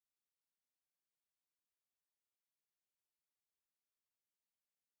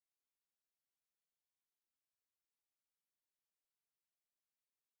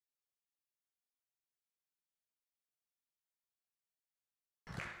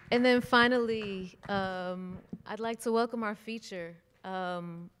And then finally, I'd like to welcome our feature,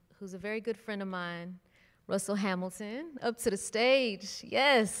 who's a very good friend of mine, Russell Hamilton, up to the stage.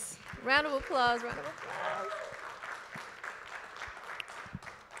 Yes, round of applause, round of applause.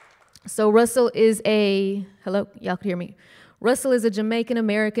 So Russell is hello, y'all can hear me. Russell is a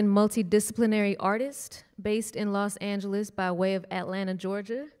Jamaican-American multidisciplinary artist based in Los Angeles by way of Atlanta,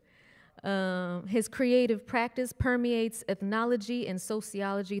 Georgia. His creative practice permeates ethnology and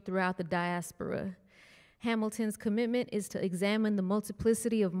sociology throughout the diaspora. Hamilton's commitment is to examine the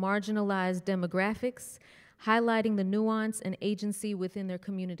multiplicity of marginalized demographics, highlighting the nuance and agency within their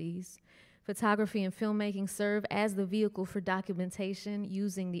communities. Photography and filmmaking serve as the vehicle for documentation,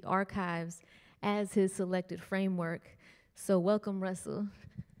 using the archives as his selected framework. So welcome, Russell.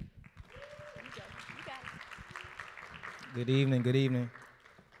 Good evening, good evening.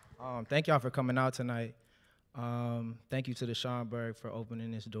 Thank y'all for coming out tonight. Thank you to the Schomburg for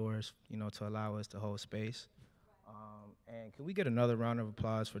opening its doors, to allow us to hold space. And can we get another round of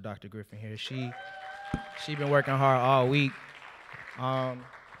applause for Dr. Griffin here? She been working hard all week.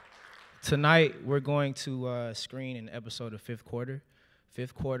 Tonight, we're going to screen an episode of Fifth Quarter.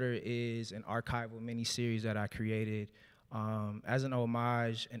 Fifth Quarter is an archival mini-series that I created as an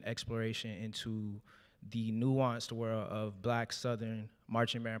homage and exploration into the nuanced world of Black Southern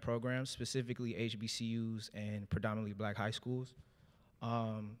marching band programs, specifically HBCUs and predominantly Black high schools.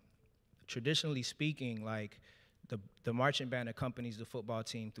 Traditionally speaking, like the marching band accompanies the football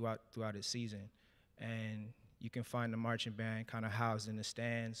team throughout its season, and you can find the marching band kind of housed in the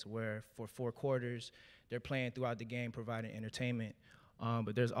stands where for 4 quarters they're playing throughout the game, providing entertainment.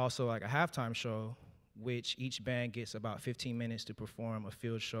 But there's also like a halftime show, which each band gets about 15 minutes to perform a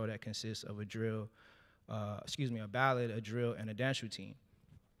field show that consists of a ballad, a drill, and a dance routine.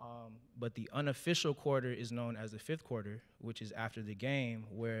 But the unofficial quarter is known as the fifth quarter, which is after the game,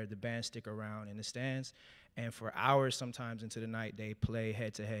 where the bands stick around in the stands, and for hours, sometimes into the night, they play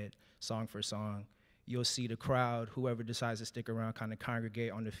head-to-head, song for song. You'll see the crowd, whoever decides to stick around, kind of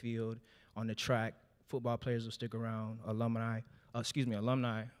congregate on the field, on the track. Football players will stick around, alumni,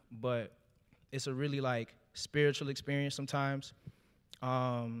 but it's a really like spiritual experience sometimes.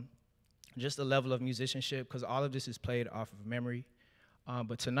 Just the level of musicianship, because all of this is played off of memory.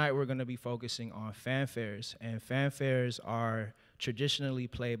 But tonight we're gonna be focusing on fanfares, and fanfares are traditionally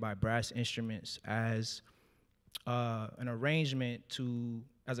played by brass instruments as an arrangement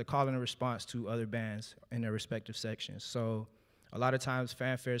as a call and a response to other bands in their respective sections. So a lot of times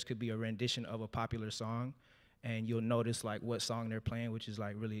fanfares could be a rendition of a popular song, and you'll notice like what song they're playing, which is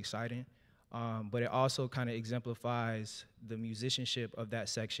like really exciting. But it also kind of exemplifies the musicianship of that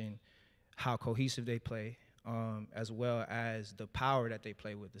section, how cohesive they play, as well as the power that they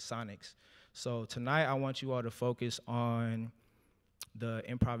play with, the sonics. So tonight I want you all to focus on the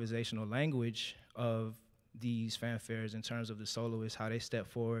improvisational language of these fanfares in terms of the soloists, how they step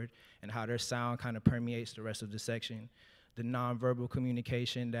forward and how their sound kind of permeates the rest of the section, the nonverbal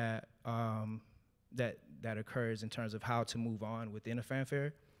communication that occurs in terms of how to move on within a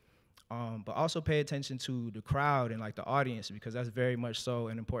fanfare. But also pay attention to the crowd and like the audience, because that's very much so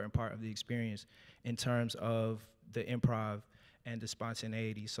an important part of the experience in terms of the improv and the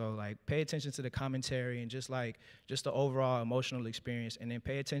spontaneity. So like pay attention to the commentary and just the overall emotional experience, and then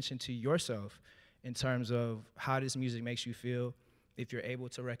pay attention to yourself in terms of how this music makes you feel, if you're able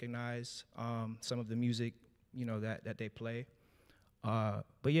to recognize some of the music that they play. But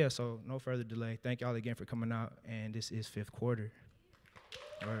yeah, so no further delay. Thank y'all again for coming out, and this is Fifth Quarter.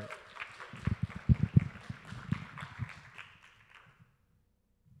 All right.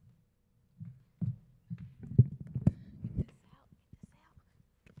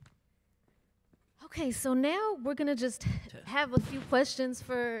 Okay, so now we're gonna just have a few questions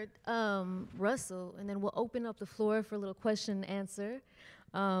for Russell, and then we'll open up the floor for a little question and answer.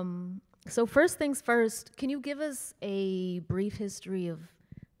 So first things first, can you give us a brief history of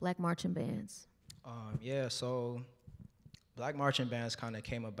Black marching bands? Yeah, so Black marching bands kind of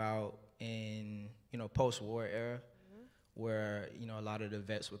came about in post-war era, where a lot of the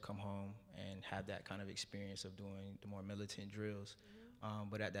vets would come home and have that kind of experience of doing the more militant drills.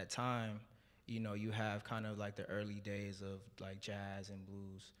 But at that time, you have kind of like the early days of like jazz and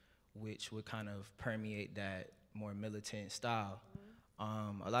blues, which would kind of permeate that more militant style.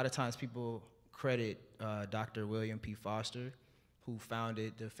 A lot of times people credit Dr. William P. Foster, who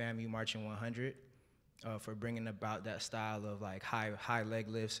founded the FAMU Marching 100, for bringing about that style of like high leg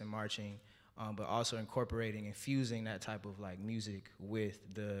lifts and marching, but also incorporating and fusing that type of like music with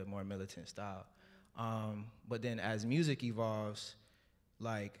the more militant style. But then as music evolves,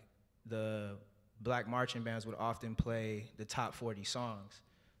 like the Black marching bands would often play the top 40 songs.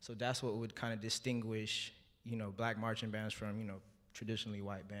 So that's what would kind of distinguish, black marching bands from, traditionally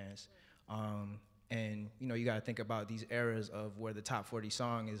white bands. And, you got to think about these eras of where the top 40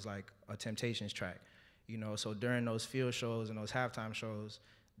 song is like a Temptations track, So during those field shows and those halftime shows,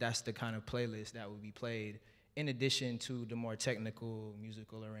 that's the kind of playlist that would be played in addition to the more technical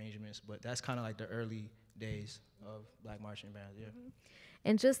musical arrangements. But that's kind of like the early days of black marching bands, yeah. Mm-hmm.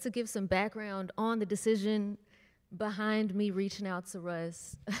 And just to give some background on the decision behind me reaching out to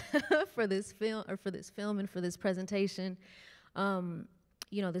Russ for this film and for this presentation,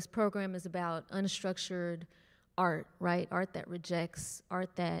 this program is about unstructured art, right? Art that rejects,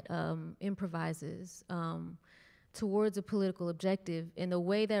 art that improvises towards a political objective. And the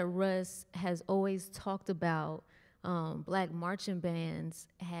way that Russ has always talked about black marching bands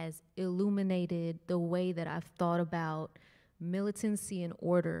has illuminated the way that I've thought about militancy and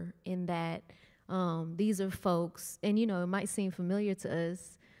order, in that these are folks, and it might seem familiar to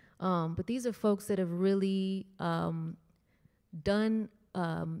us, but these are folks that have really done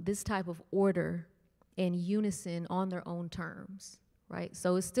this type of order and unison on their own terms, right?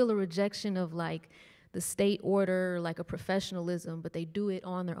 So it's still a rejection of like the state order, like a professionalism, but they do it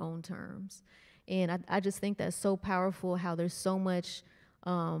on their own terms. And I just think that's so powerful, how there's so much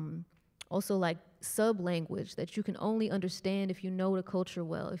also like sub-language that you can only understand if you know the culture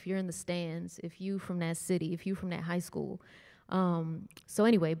well, if you're in the stands, if you from that city, if you from that high school. So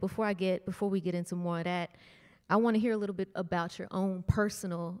anyway, before we get into more of that, I want to hear a little bit about your own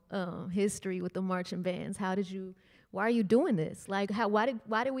personal history with the marching bands. Why are you doing this? Like,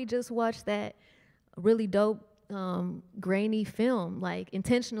 why did we just watch that really dope grainy film, like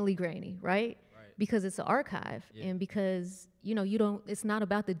intentionally grainy, right? Because it's an archive, yeah. And because it's not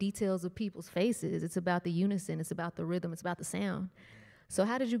about the details of people's faces. It's about the unison. It's about the rhythm. It's about the sound. So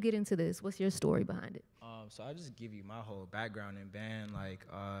how did you get into this? What's your story behind it? So I'll just give you my whole background in band. Like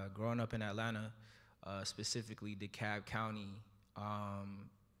growing up in Atlanta, specifically DeKalb County,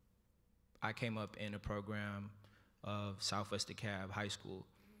 I came up in a program of Southwest DeKalb High School.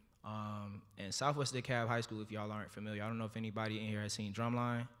 And Southwest DeKalb High School, if y'all aren't familiar, I don't know if anybody in here has seen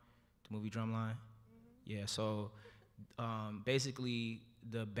Drumline, the movie Drumline. Yeah, so basically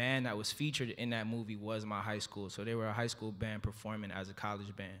the band that was featured in that movie was my high school. So they were a high school band performing as a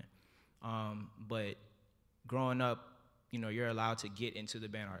college band. But growing up, you're allowed to get into the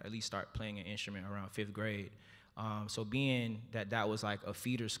band or at least start playing an instrument around 5th grade. So being that was like a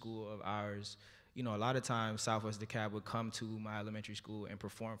feeder school of ours, a lot of times Southwest DeKalb would come to my elementary school and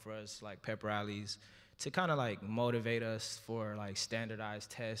perform for us like pep rallies to kind of like motivate us for like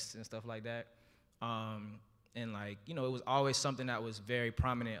standardized tests and stuff like that. And like, it was always something that was very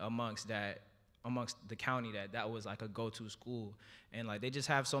prominent amongst the county, that was like a go-to school. And like, they just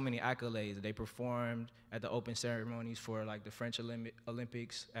have so many accolades. They performed at the open ceremonies for like the French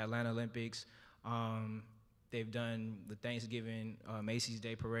Olympics, Atlanta Olympics. They've done the Thanksgiving Macy's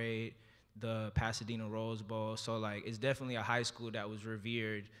Day Parade, the Pasadena Rose Bowl. So like, it's definitely a high school that was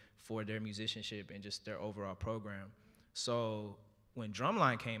revered for their musicianship and just their overall program. So when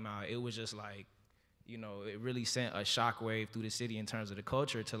Drumline came out, it was just like, it really sent a shockwave through the city in terms of the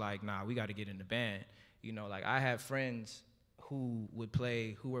culture to like, nah, we got to get in the band. Like I have friends who were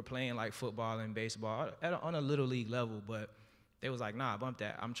playing like football and baseball on a little league level, but they was like, nah, bump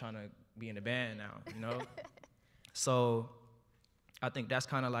that. I'm trying to be in the band now, So I think that's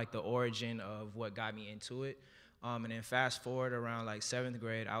kind of like the origin of what got me into it. And then fast forward around like 7th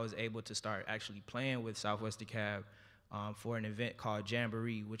grade, I was able to start actually playing with Southwest DeKalb for an event called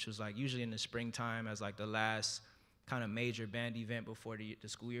Jamboree, which was like usually in the springtime as like the last kind of major band event before the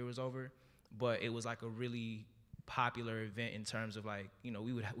school year was over. But it was like a really popular event in terms of like,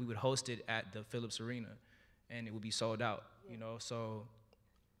 we would host it at the Phillips Arena and it would be sold out, So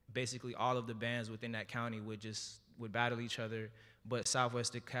basically all of the bands within that county would battle each other, but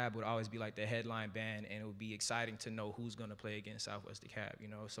Southwest DeKalb would always be like the headline band, and it would be exciting to know who's gonna play against Southwest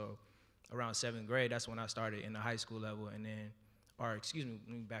DeKalb, So around 7th grade, that's when I started in the high school level, and then, let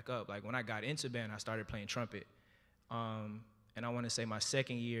me back up. Like when I got into band, I started playing trumpet. And I wanna say my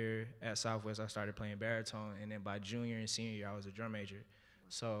 2nd year at Southwest, I started playing baritone, and then by junior and senior year, I was a drum major.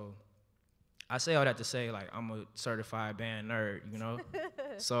 So I say all that to say, like, I'm a certified band nerd,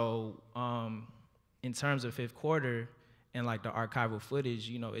 So in terms of 5th quarter and like the archival footage,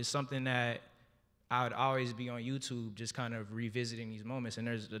 it's something that I would always be on YouTube just kind of revisiting these moments. And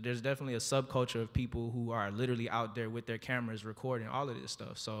there's definitely a subculture of people who are literally out there with their cameras recording all of this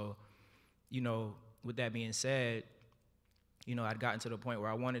stuff. So, with that being said, I'd gotten to the point where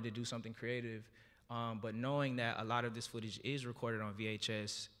I wanted to do something creative, but knowing that a lot of this footage is recorded on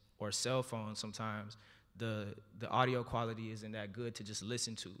VHS or cell phones sometimes, the audio quality isn't that good to just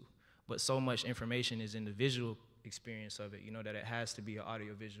listen to, but so much information is in the visual experience of it, you know, that it has to be an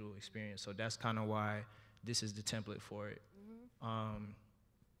audio visual experience. So that's kind of why this is the template for it.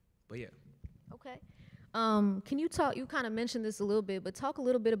 But yeah. Okay. Can you talk, you kind of mentioned this a little bit, but talk a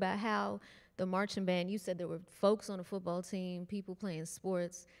little bit about how the marching band, you said there were folks on the football team, people playing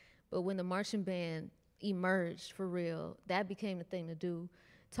sports, but when the marching band emerged for real, that became the thing to do.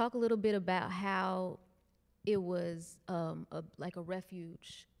 Talk a little bit about how it was like a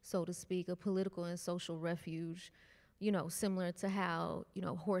refuge, so to speak, a political and social refuge, you know, similar to how, you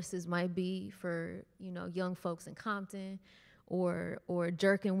know, horses might be for, you know, young folks in Compton, or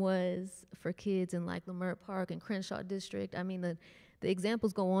Jerkin was for kids in like Leimert Park and Crenshaw District. I mean, the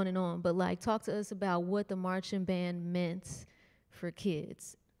examples go on, but like talk to us about what the marching band meant for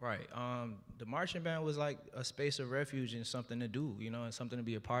kids. Right. The marching band was like a space of refuge and something to do, you know, and something to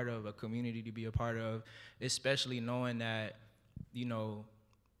be a part of, a community to be a part of, especially knowing that, you know,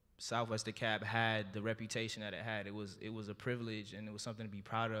 Southwest DeKalb had the reputation that it had. It was a privilege, and it was something to be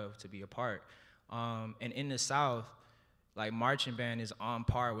proud of, to be a part. And in the South, like, marching band is on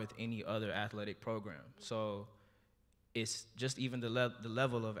par with any other athletic program. So it's just even the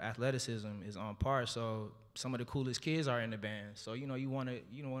level of athleticism is on par. So some of the coolest kids are in the band. So, you know, you want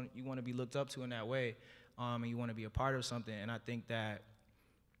to be looked up to in that way, and you want to be a part of something. And I think that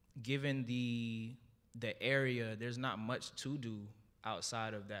given the area, there's not much to do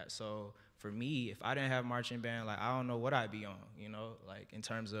outside of that. So for me, if I didn't have marching band, like, I don't know what I'd be on, you know, like in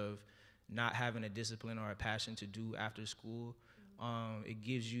terms of not having a discipline or a passion to do after school. It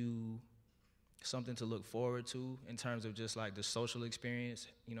gives you something to look forward to in terms of just like the social experience,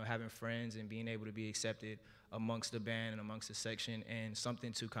 you know, having friends and being able to be accepted amongst the band and amongst the section, and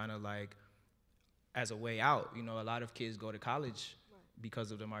something to kind of like as a way out. You know, a lot of kids go to college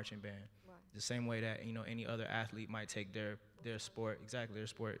because of the marching band. The same way that, you know, any other athlete might take their sport, their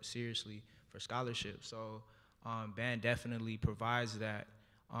sport seriously for scholarship. So band definitely provides that.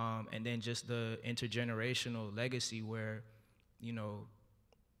 And then just the intergenerational legacy where, you know,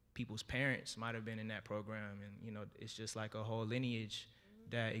 people's parents might have been in that program, and, you know, it's just like a whole lineage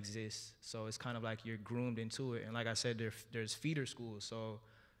that exists. So it's kind of like you're groomed into it. And like I said, there's feeder schools. So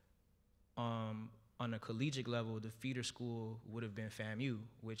on a collegiate level, the feeder school would have been FAMU,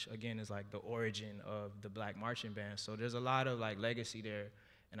 which again is like the origin of the Black marching band. So there's a lot of like legacy there,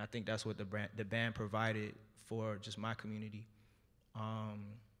 and I think that's what the band provided for just my community.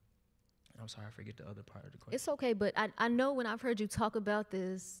 I'm sorry, I forget the other part of the question. It's okay, but I know when I've heard you talk about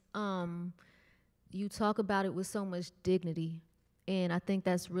this, you talk about it with so much dignity, and I think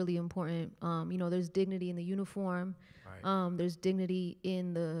that's really important. You know, there's dignity in the uniform. Right. There's dignity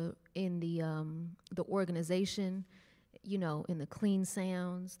in the organization, you know, in the clean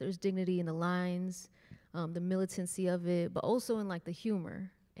sounds. There's dignity in the lines, the militancy of it, but also in like the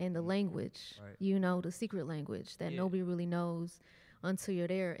humor and the language, right. You know, the secret language that nobody really knows until you're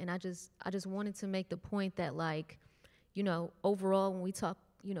there. And I just wanted to make the point that, like, you know, overall, when we talk,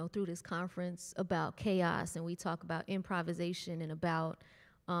 you know, through this conference about chaos, and we talk about improvisation and about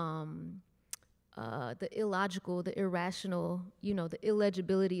the illogical, the irrational, you know, the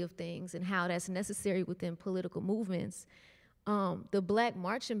illegibility of things and how that's necessary within political movements, the Black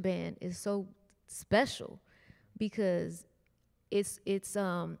marching band is so special because it's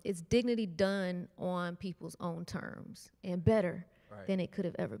dignity done on people's own terms and better than it could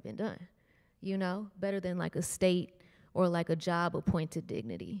have ever been done, you know, better than like a state or like a job appointed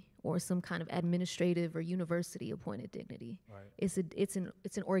dignity or some kind of administrative or university appointed dignity. Right. It's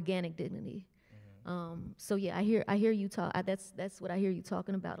an organic dignity. Mm-hmm. So yeah, I hear you talk. That's what I hear you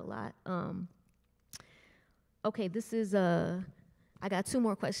talking about a lot. Okay, this is I got 2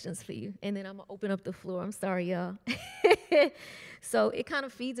 more questions for you, and then I'm gonna open up the floor. I'm sorry, y'all. So it kind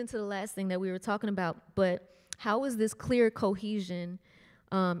of feeds into the last thing that we were talking about, but how is this clear cohesion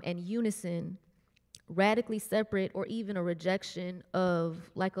and unison radically separate or even a rejection of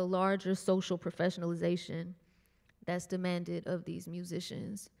like a larger social professionalization that's demanded of these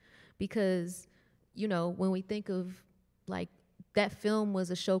musicians? Because, you know, when we think of like that film was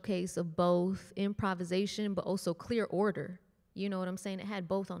a showcase of both improvisation but also clear order. You know what I'm saying? It had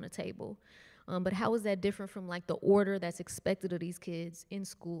both on the table. But how is that different from like the order that's expected of these kids in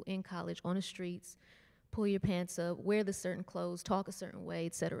school, in college, on the streets? Pull your pants up, wear the certain clothes, talk a certain way,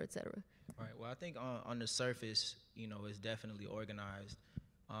 et cetera, et cetera. Right. Well, I think on the surface, you know, it's definitely organized.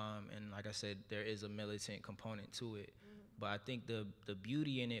 And like I said, there is a militant component to it. Mm-hmm. But I think the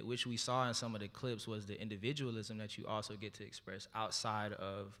beauty in it, which we saw in some of the clips, was the individualism that you also get to express outside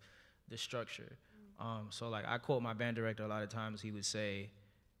of the structure. Mm-hmm. So like I quote my band director a lot of times. He would say,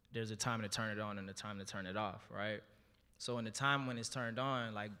 there's a time to turn it on and a time to turn it off, right? So in the time when it's turned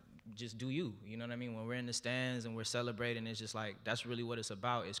on, like, just do you know what I mean? When we're in the stands and we're celebrating, it's just like, that's really what it's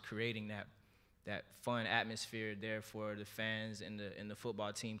about, is creating that fun atmosphere there for the fans and the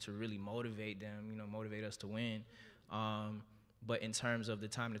football team to really motivate them, you know, motivate us to win. But in terms of the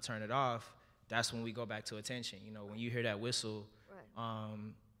time to turn it off, that's when we go back to attention. You know, when you hear that whistle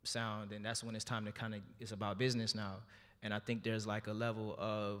sound, then that's when it's time to kind of, it's about business now. And I think there's like a level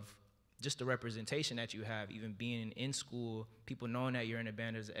of just the representation that you have, even being in school, people knowing that you're in a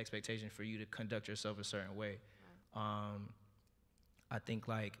band, there's an expectation for you to conduct yourself a certain way. I think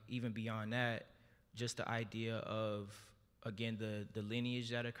like even beyond that, just the idea of, again, the lineage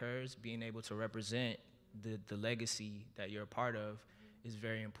that occurs, being able to represent the legacy that you're a part of is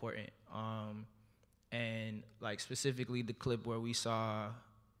very important. And like specifically the clip where we saw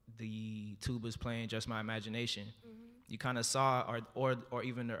the tubas playing Just My Imagination, you kind of saw, or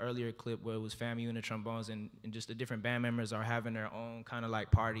even the earlier clip where it was FAMU and the trombones and just the different band members are having their own kind of like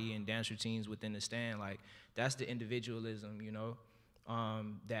party and dance routines within the stand. Like, that's the individualism, you know,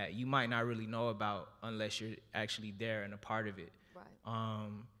 that you might not really know about unless you're actually there and a part of it. Right.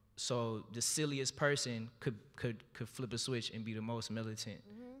 So the silliest person could flip a switch and be the most militant.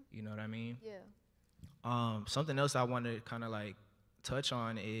 You know what I mean? Yeah. Something else I want to kind of like touch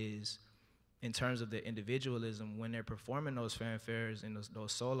on is, in terms of the individualism, when they're performing those fanfares and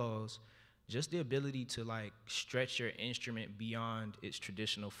those solos, just the ability to like stretch your instrument beyond its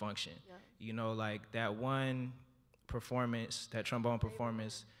traditional function. Yeah. You know, like that one performance, that trombone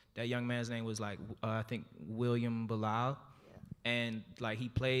performance, that young man's name was like, I think William Bilal. Yeah. And like he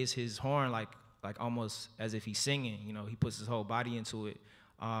plays his horn like almost as if he's singing, you know, he puts his whole body into it,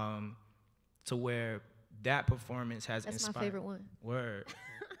 to where that performance has inspired. That's my favorite one. Word.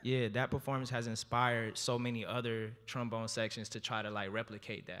 Yeah, that performance has inspired so many other trombone sections to try to like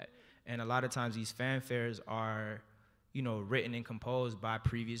replicate that. And a lot of times these fanfares are, you know, written and composed by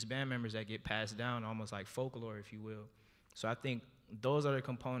previous band members that get passed down, almost like folklore, if you will. So I think those are the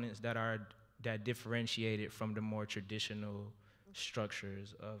components that differentiate it from the more traditional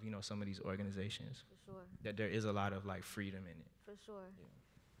structures of, you know, some of these organizations. For sure. That there is a lot of like freedom in it. For sure. Yeah.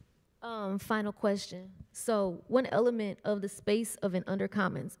 Final question. So one element of the space of an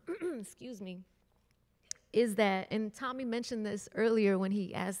Undercommons, excuse me, is that, and Tommy mentioned this earlier when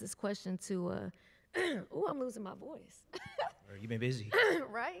he asked this question to, oh, I'm losing my voice. You've been busy.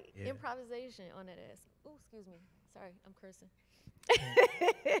 Right? Yeah. Improvisation on that ass. Oh, excuse me. Sorry, I'm cursing.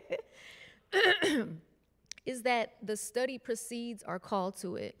 Is that the study precedes our call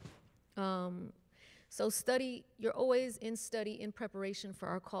to it. So study, you're always in study in preparation for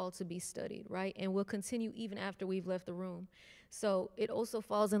our call to be studied, right? And we'll continue even after we've left the room. So it also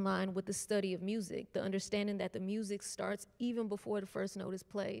falls in line with the study of music, the understanding that the music starts even before the first note is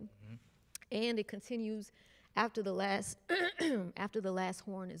played. And it continues after the last after the last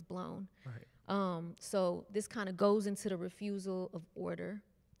horn is blown. Right. So this kind of goes into the refusal of order,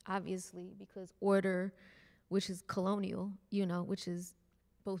 obviously, because order, which is colonial, you know, which is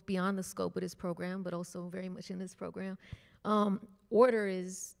both beyond the scope of this program, but also very much in this program. Order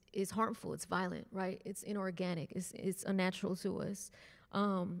is harmful, it's violent, right? It's inorganic, it's unnatural to us.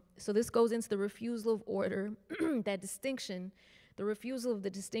 So this goes into the refusal of order, that distinction, the refusal of the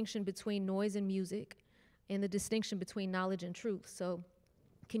distinction between noise and music, and the distinction between knowledge and truth. So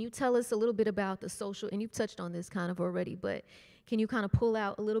can you tell us a little bit about the social, and you've touched on this kind of already, but can you kind of pull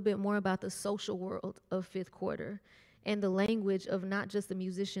out a little bit more about the social world of fifth quarter and the language of not just the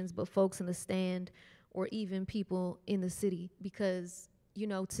musicians, but folks in the stand or even people in the city? Because, you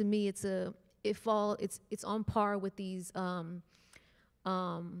know, to me, it's on par with these, you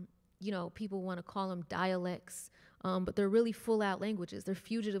know, people want to call them dialects, but they're really full out languages. They're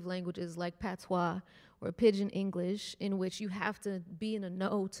fugitive languages like patois or pidgin English, in which you have to be in a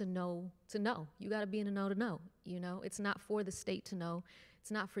know to know to know. You got to be in a know to know, you know? It's not for the state to know.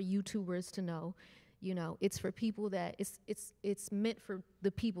 It's not for YouTubers to know. You know, it's for people that it's meant for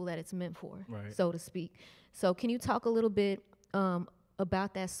the people that it's meant for, right, so to speak. So can you talk a little bit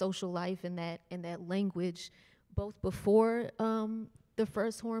about that social life and that language, both before the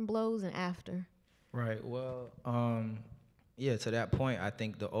first horn blows and after? Right. Well, yeah. To that point, I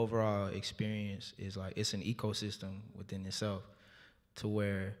think the overall experience is like it's an ecosystem within itself, to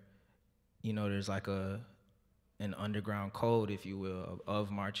where, you know, there's like an underground code, if you will, of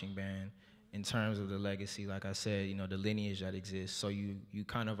marching band. In terms of the legacy, like I said, you know, the lineage that exists. So you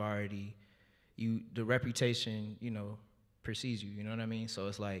kind of already, the reputation, you know, precedes you, you know what I mean? So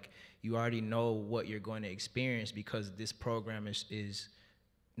it's like, you already know what you're going to experience because this program is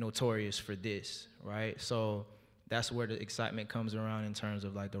notorious for this, right? So that's where the excitement comes around in terms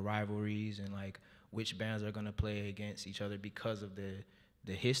of like the rivalries and like which bands are gonna play against each other because of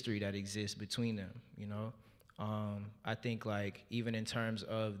the history that exists between them, you know? I think like even in terms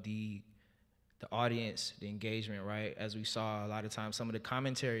of the audience, the engagement, right? As we saw a lot of times, some of the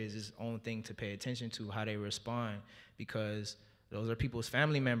commentary is its own thing to pay attention to, how they respond, because those are people's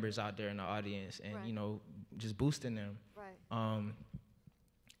family members out there in the audience and, you know, just boosting them. Right.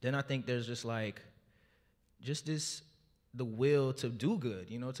 Then I think there's just like, the will to do good,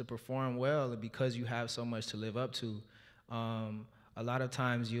 you know, to perform well because you have so much to live up to. A lot of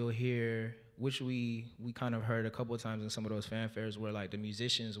times you'll hear, which we kind of heard a couple of times in some of those fanfares, where like the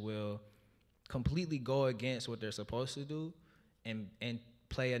musicians will completely go against what they're supposed to do and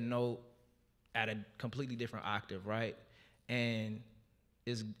play a note at a completely different octave, right? And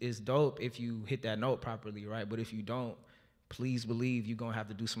it's dope if you hit that note properly, right? But if you don't, please believe you're gonna have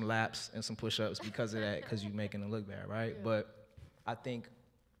to do some laps and some push-ups because of that, because you're making it look bad, right? Yeah. But I think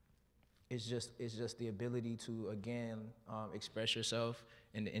it's just the ability to, again, express yourself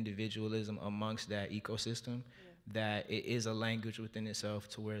and the individualism amongst that ecosystem, that it is a language within itself,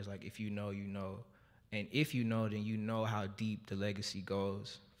 to where it's like, if you know, you know. And if you know, then you know how deep the legacy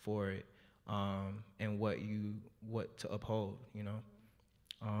goes for it, and what to uphold, you know?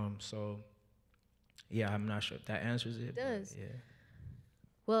 So, yeah, I'm not sure if that answers it. It does. Yeah.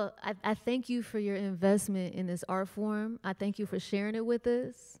 Well, I thank you for your investment in this art form. I thank you for sharing it with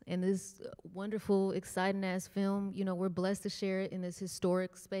us in this wonderful, exciting-ass film. You know, we're blessed to share it in this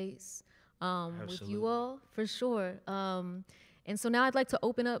historic space with you all, for sure. And so now I'd like to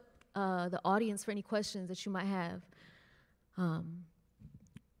open up the audience for any questions that you might have.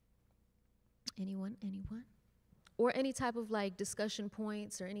 Anyone? Or any type of like discussion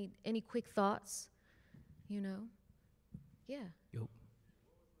points or any quick thoughts, you know? Yeah. Yep.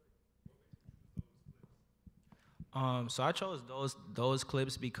 So I chose those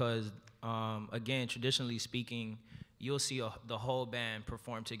clips because, again, traditionally speaking, you'll see the whole band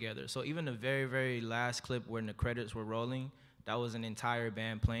perform together. So even the very, very last clip when the credits were rolling, that was an entire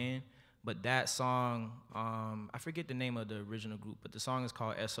band playing. But that song, I forget the name of the original group, but the song is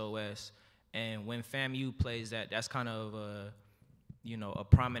called SOS. And when FAMU plays that, that's kind of a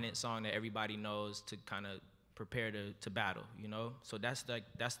prominent song that everybody knows to kind of prepare to battle, you know? So that's like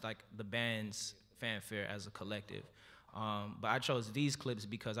the band's fanfare as a collective. But I chose these clips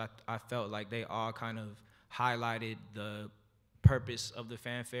because I felt like they all kind of highlighted the purpose of the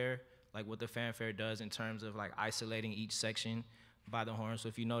fanfare, like what the fanfare does in terms of like isolating each section by the horn. So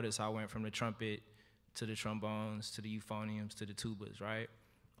if you notice, I went from the trumpet to the trombones to the euphoniums to the tubas, right?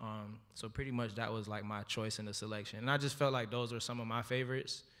 So pretty much that was like my choice in the selection. And I just felt like those were some of my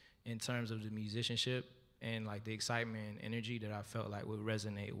favorites in terms of the musicianship and like the excitement and energy that I felt like would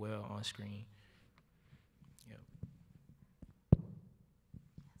resonate well on screen.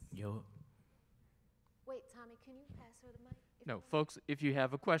 Yo. Wait, Tommy, can you pass her the mic? No, folks, if you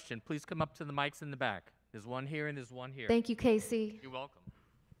have a question, please come up to the mics in the back. There's one here and there's one here. Thank you, Casey. You're welcome.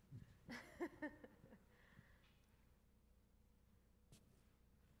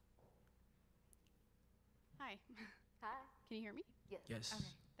 Hi. Hi. Can you hear me? Yes. Yes. Okay.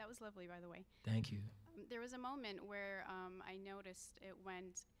 That was lovely, by the way. Thank you. There was a moment where I noticed it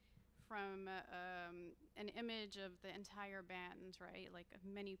went from an image of the entire band, right, like of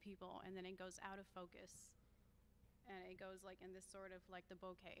many people, and then it goes out of focus, and it goes like in this sort of like the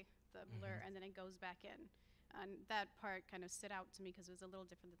bokeh, the blur, and then it goes back in. And that part kind of stood out to me because it was a little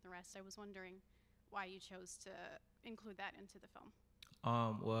different than the rest. I was wondering why you chose to include that into the film.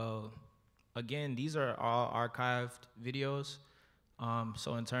 Well, again, these are all archived videos.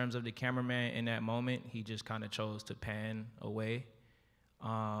 So in terms of the cameraman in that moment, he just kind of chose to pan away.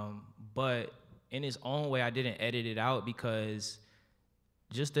 But in his own way, I didn't edit it out because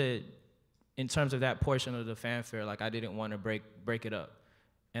just in terms of that portion of the fanfare, like I didn't want to break it up.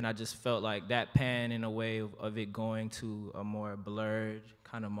 And I just felt like that pan in a way of it going to a more blurred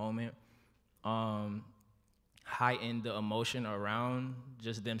kind of moment heightened the emotion around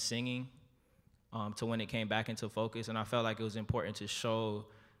just them singing to when it came back into focus. And I felt like it was important to show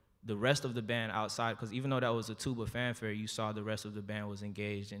the rest of the band outside, because even though that was a tuba fanfare, you saw the rest of the band was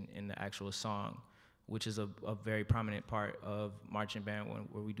engaged in the actual song, which is a very prominent part of marching band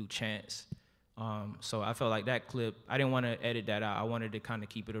where we do chants. So I felt like that clip, I didn't want to edit that out. I wanted to kind of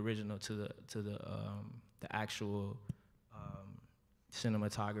keep it original to the actual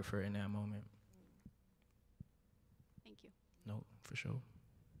cinematographer in that moment. Thank you. No, for sure.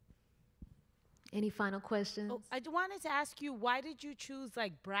 Any final questions? Oh, I wanted to ask you, why did you choose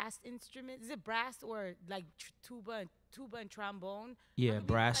like brass instruments? Is it brass or like tuba and trombone? Yeah, How come you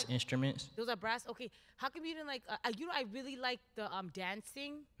brass didn't, like, instruments. those are brass. Okay, how come you didn't like? I really like the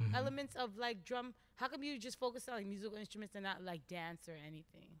dancing elements of like drum. How come you just focus on like musical instruments and not like dance or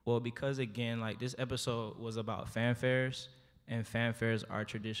anything? Well, because again, like this episode was about fanfares, and fanfares are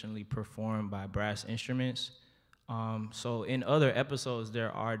traditionally performed by brass instruments. So in other episodes,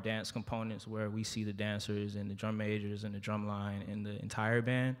 there are dance components where we see the dancers and the drum majors and the drum line and the entire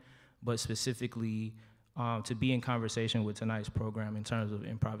band, but specifically to be in conversation with tonight's program in terms of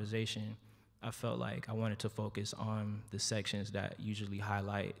improvisation, I felt like I wanted to focus on the sections that usually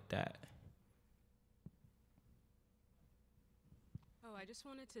highlight that. Oh, I just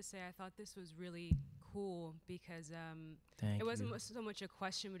wanted to say I thought this was really cool because it wasn't so much a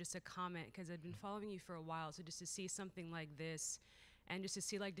question but just a comment, because I've been following you for a while, so just to see something like this and just to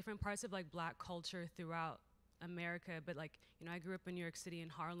see like different parts of like Black culture throughout America. But like, you know, I grew up in New York City in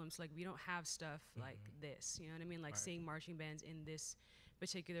Harlem, so like we don't have stuff like this, you know what I mean? Like seeing marching bands in this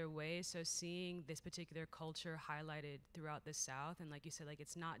particular way, so seeing this particular culture highlighted throughout the South. And like you said, like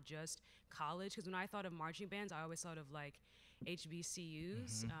it's not just college, because when I thought of marching bands, I always thought of like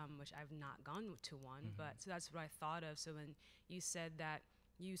HBCUs, which I've not gone to one, but so that's what I thought of. So when you said that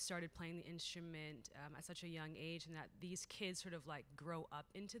you started playing the instrument at such a young age, and that these kids sort of like grow up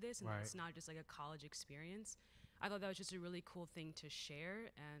into this, and that it's not just like a college experience, I thought that was just a really cool thing to share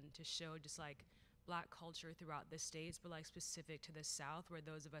and to show just like Black culture throughout the States, but like specific to the South, where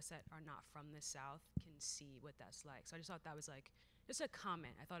those of us that are not from the South can see what that's like. So I just thought that was like just a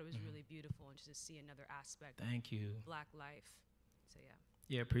comment. I thought it was really beautiful, and just to see another aspect Thank you. of Black life. So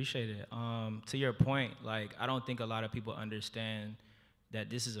yeah. Yeah, appreciate it. To your point, like I don't think a lot of people understand that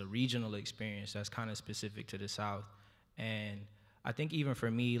this is a regional experience that's kind of specific to the South. And I think even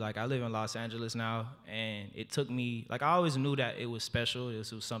for me, like I live in Los Angeles now, and it took me, like I always knew that it was special.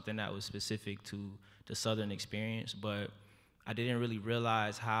 This was something that was specific to the Southern experience, but I didn't really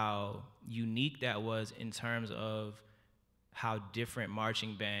realize how unique that was in terms of how different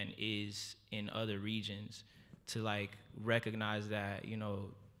marching band is in other regions, to like recognize that, you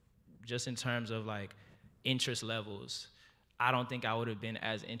know, just in terms of like interest levels, I don't think I would have been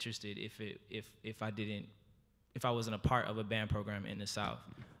as interested if I wasn't a part of a band program in the South.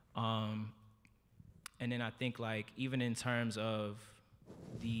 And then I think like even in terms of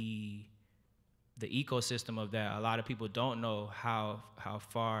the ecosystem of that, a lot of people don't know how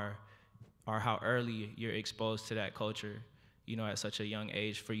far or how early you're exposed to that culture, you know, at such a young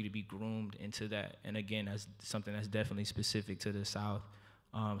age, for you to be groomed into that. And again, that's something that's definitely specific to the South.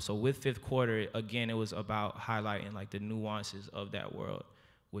 So with Fifth Quarter, again, it was about highlighting like the nuances of that world,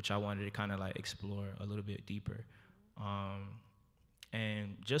 which I wanted to kind of like explore a little bit deeper.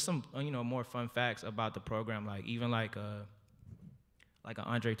 And just some, you know, more fun facts about the program, like even like an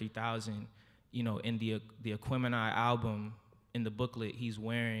Andre 3000, you know, in the Aquemini album, in the booklet, he's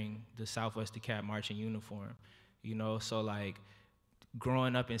wearing the Southwest DeKalb marching uniform, you know? So like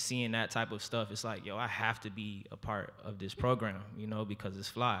growing up and seeing that type of stuff, it's like, yo, I have to be a part of this program, you know, because it's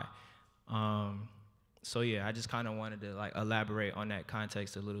fly. So yeah, I just kind of wanted to like elaborate on that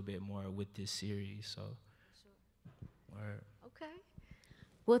context a little bit more with this series, so. Word. Okay.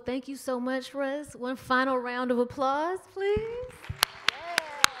 Well, thank you so much, Russ. One final round of applause, please.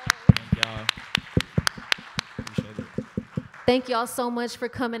 Thank y'all. Appreciate it. Thank y'all so much for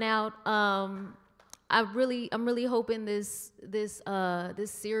coming out. I'm really hoping this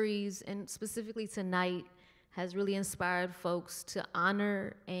series, and specifically tonight, has really inspired folks to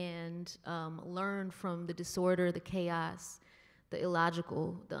honor and learn from the disorder, the chaos, the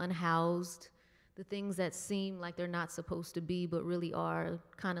illogical, the unhoused, the things that seem like they're not supposed to be, but really are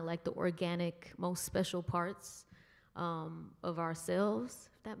kind of like the organic, most special parts of ourselves,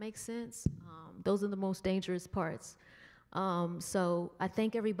 if that makes sense. Those are the most dangerous parts. So I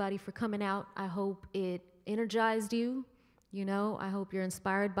thank everybody for coming out. I hope it energized you. You know, I hope you're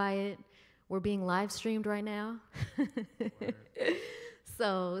inspired by it. We're being live streamed right now.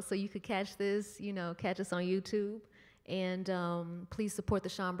 So you could catch this, you know, catch us on YouTube. And please support the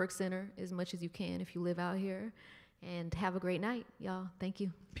Schomburg Center as much as you can if you live out here. And have a great night, y'all. Thank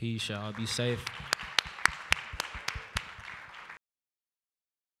you. Peace, y'all. Be safe.